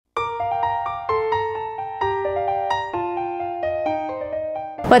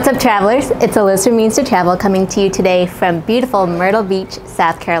What's up, travelers? It's Eliz from Means to Travel coming to you today from beautiful Myrtle Beach,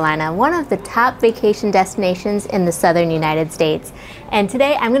 South Carolina, one of the top vacation destinations in the southern United States. And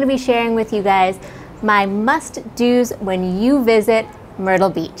today I'm going to be sharing with you guys my must-dos when you visit Myrtle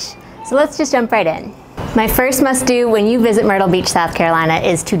Beach. So let's just jump right in. My first must-do when you visit Myrtle Beach, South Carolina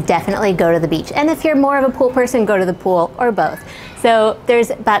is to definitely go to the beach. And if you're more of a pool person, go to the pool or both. So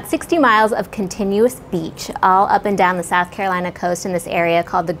there's about 60 miles of continuous beach all up and down the South Carolina coast in this area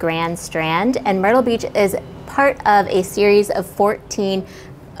called the Grand Strand. And Myrtle Beach is part of a series of 14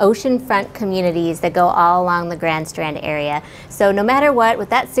 oceanfront communities that go all along the Grand Strand area. So no matter what, with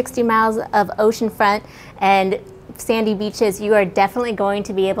that 60 miles of oceanfront and sandy beaches, you are definitely going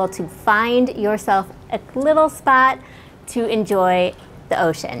to be able to find yourself a little spot to enjoy the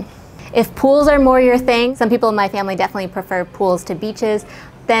ocean. If pools are more your thing, some people in my family definitely prefer pools to beaches,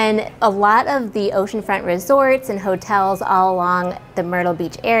 then a lot of the oceanfront resorts and hotels all along the Myrtle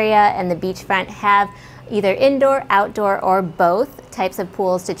Beach area and the beachfront have either indoor, outdoor, or both types of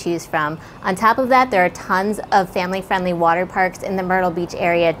pools to choose from. On top of that, there are tons of family-friendly water parks in the Myrtle Beach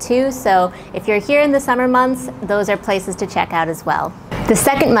area too, so if you're here in the summer months, those are places to check out as well. The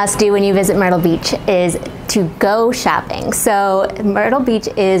second must-do when you visit Myrtle Beach is to go shopping. So Myrtle Beach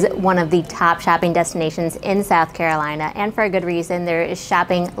is one of the top shopping destinations in South Carolina, and for a good reason. There is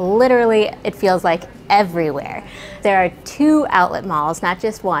shopping literally, it feels like, everywhere. There are 2 outlet malls, not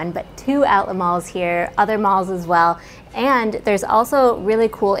just one, but 2 outlet malls here, other malls as well. And there's also really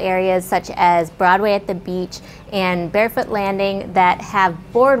cool areas such as Broadway at the Beach and Barefoot Landing that have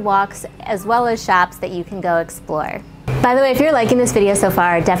boardwalks as well as shops that you can go explore. By the way, if you're liking this video so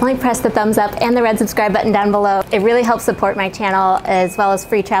far, definitely press the thumbs up and the red subscribe button down below. It really helps support my channel as well as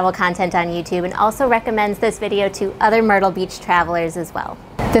free travel content on YouTube, and also recommends this video to other Myrtle Beach travelers as well.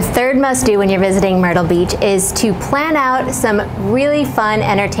 The third must-do when you're visiting Myrtle Beach is to plan out some really fun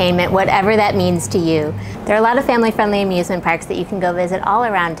entertainment, whatever that means to you. There are a lot of family-friendly amusement parks that you can go visit all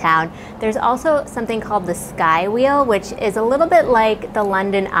around town. There's also something called the Sky Wheel, which is a little bit like the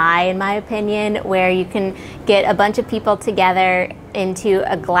London Eye, in my opinion, where you can get a bunch of people together into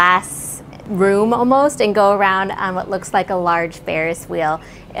a glass room almost and go around on what looks like a large Ferris wheel.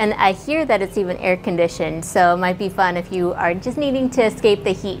 And I hear that it's even air conditioned, so it might be fun if you are just needing to escape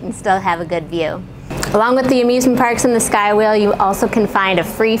the heat and still have a good view. Along with the amusement parks and the Sky Wheel, you also can find a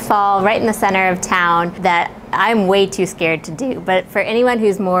free fall right in the center of town that I'm way too scared to do, but for anyone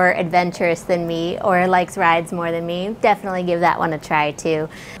who's more adventurous than me or likes rides more than me, definitely give that one a try too.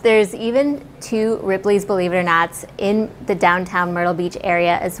 There's even 2 Ripley's Believe It or Nots in the downtown Myrtle Beach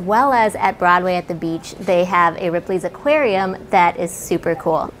area, as well as at Broadway at the Beach. They have a Ripley's Aquarium that is super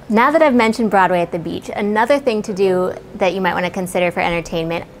cool. Now that I've mentioned Broadway at the Beach, another thing to do that you might want to consider for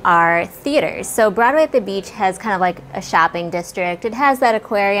entertainment are theaters. So Broadway at the Beach has kind of like a shopping district. It has that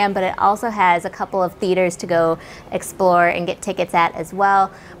aquarium, but it also has a couple of theaters to go explore and get tickets at as well.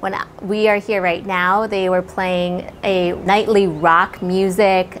 When we are here right now, they were playing a nightly rock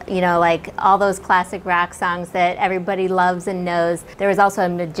music, you know, like all those classic rock songs that everybody loves and knows. There was also a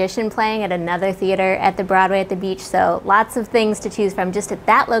magician playing at another theater at the Broadway at the Beach, so lots of things to choose from just at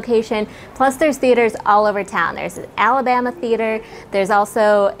that location. Plus there's theaters all over town. There's an Alabama theater, there's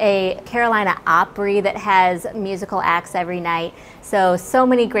also a Carolina Opry that has musical acts every night, so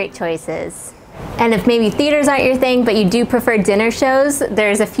many great choices. And if maybe theaters aren't your thing, but you do prefer dinner shows,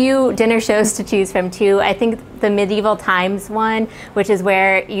 there's a few dinner shows to choose from too. I think the Medieval Times one, which is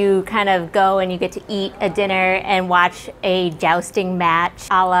where you kind of go and you get to eat a dinner and watch a jousting match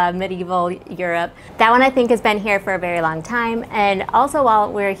a la medieval Europe. That one I think has been here for a very long time. And also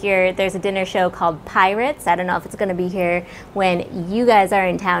while we're here, there's a dinner show called Pirates. I don't know if it's going to be here when you guys are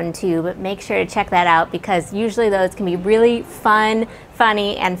in town too, but make sure to check that out because usually those can be really fun,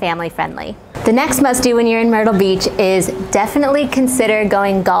 funny, and family friendly. The next must-do when you're in Myrtle Beach is definitely consider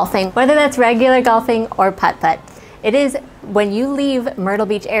going golfing, whether that's regular golfing or putt-putt. It is, when you leave Myrtle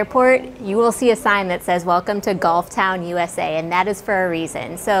Beach Airport, you will see a sign that says "Welcome to Golf Town, USA," and that is for a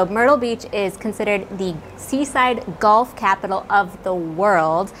reason. So Myrtle Beach is considered the seaside golf capital of the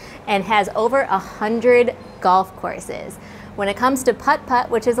world and has over 100 golf courses. When it comes to putt-putt,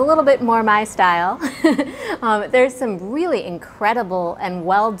 which is a little bit more my style, there's some really incredible and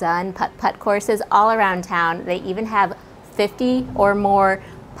well-done putt-putt courses all around town. They even have 50 or more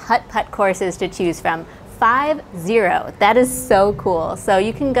putt-putt courses to choose from. 50. That is so cool. So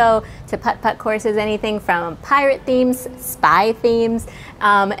you can go to putt-putt courses, anything from pirate themes, spy themes,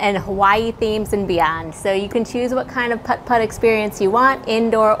 and Hawaii themes and beyond. So you can choose what kind of putt-putt experience you want,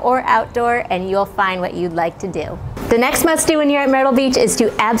 indoor or outdoor, and you'll find what you'd like to do. The next must-do when you're at Myrtle Beach is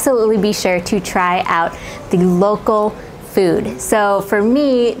to absolutely be sure to try out the local food. So for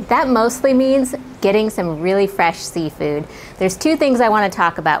me, that mostly means getting some really fresh seafood. There's two things I want to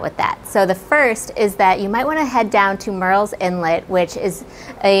talk about with that. So the first is that you might want to head down to Myrtle's Inlet, which is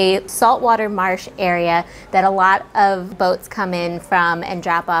a saltwater marsh area that a lot of boats come in from and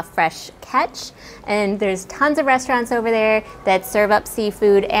drop off fresh catch. And there's tons of restaurants over there that serve up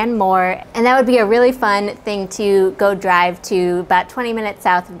seafood and more. And that would be a really fun thing to go drive to about 20 minutes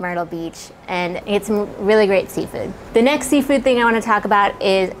south of Myrtle Beach and get some really great seafood. The next seafood thing I want to talk about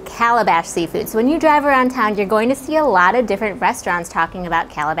is Calabash seafood. So when you drive around town, you're going to see a lot of different restaurants talking about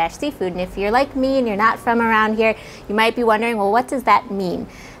Calabash seafood. And if you're like me and you're not from around here, you might be wondering, well, what does that mean?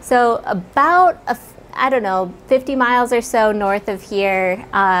 So about, I don't know, 50 miles or so north of here,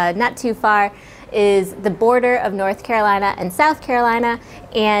 not too far, is the border of North Carolina and South Carolina,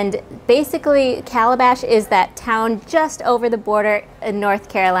 and basically Calabash is that town just over the border in North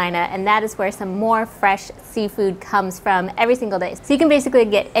Carolina, and that is where some more fresh seafood comes from every single day. So you can basically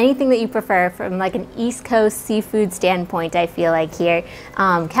get anything that you prefer from like an East Coast seafood standpoint, I feel like here.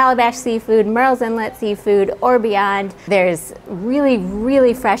 Calabash seafood, Myrtle's Inlet seafood, or beyond. There's really,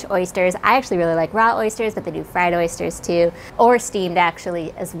 really fresh oysters. I actually really like raw oysters, but they do fried oysters too, or steamed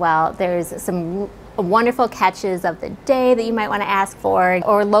actually as well. There's some wonderful catches of the day that you might want to ask for,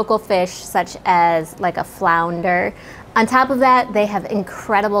 or local fish such as like a flounder. On top of that, they have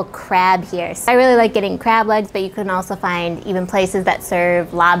incredible crab here. I really like getting crab legs, but you can also find even places that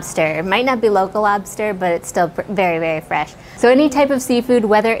serve lobster. It might not be local lobster, but it's still very, very fresh. So any type of seafood,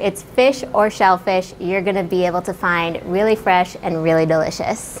 whether it's fish or shellfish, you're gonna be able to find really fresh and really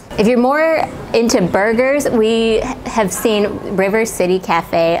delicious. If you're more into burgers, we have seen River City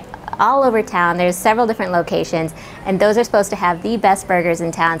Cafe all over town. There's several different locations, and those are supposed to have the best burgers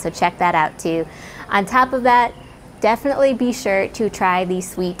in town, so check that out too. On top of that, definitely be sure to try the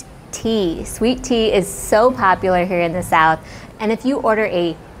sweet tea. Sweet tea is so popular here in the South, and if you order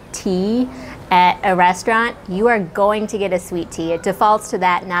a tea at a restaurant, you are going to get a sweet tea. It defaults to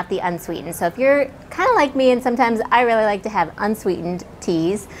that, not the unsweetened. So if you're kind of like me, and sometimes I really like to have unsweetened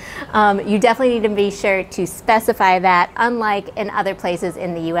teas, you definitely need to be sure to specify that, unlike in other places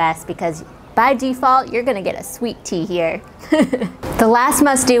in the US, because by default, you're gonna get a sweet tea here. The last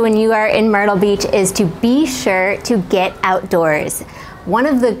must-do when you are in Myrtle Beach is to be sure to get outdoors. One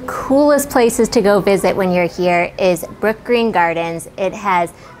of the coolest places to go visit when you're here is Brook Green Gardens. It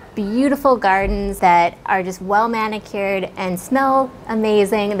has beautiful gardens that are just well manicured and smell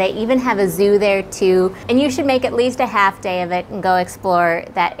amazing. They even have a zoo there too, and you should make at least a half day of it and go explore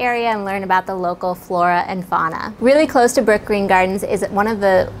that area and learn about the local flora and fauna. Really close to Brook Green Gardens is one of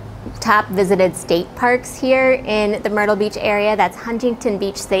the top visited state parks here in the Myrtle Beach area. That's Huntington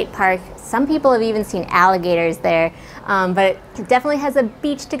Beach State Park. Some people have even seen alligators there, but it definitely has a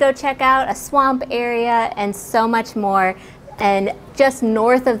beach to go check out, a swamp area, and so much more. And just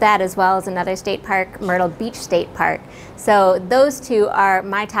north of that as well is another state park, Myrtle Beach State Park. So those two are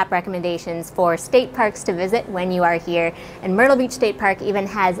my top recommendations for state parks to visit when you are here. And Myrtle Beach State Park even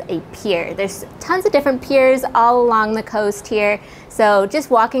has a pier. There's tons of different piers all along the coast here. So just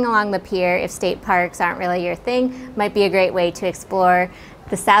walking along the pier, if state parks aren't really your thing, might be a great way to explore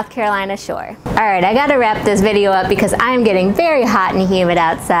the South Carolina shore. All right, I gotta wrap this video up because I'm getting very hot and humid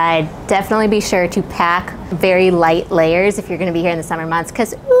outside. Definitely be sure to pack very light layers if you're gonna be here in the summer months,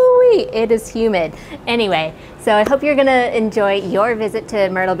 because ooh-wee, it is humid. Anyway, so I hope you're gonna enjoy your visit to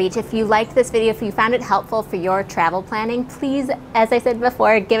Myrtle Beach. If you liked this video, if you found it helpful for your travel planning, please, as I said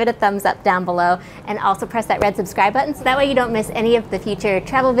before, give it a thumbs up down below, and also press that red subscribe button so that way you don't miss any of the future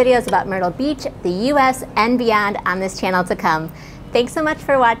travel videos about Myrtle Beach, the US, and beyond on this channel to come. Thanks so much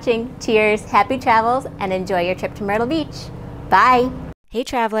for watching. Cheers, happy travels, and enjoy your trip to Myrtle Beach. Bye. Hey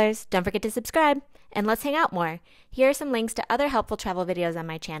travelers, don't forget to subscribe, and let's hang out more. Here are some links to other helpful travel videos on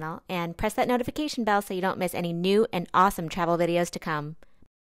my channel, and press that notification bell so you don't miss any new and awesome travel videos to come.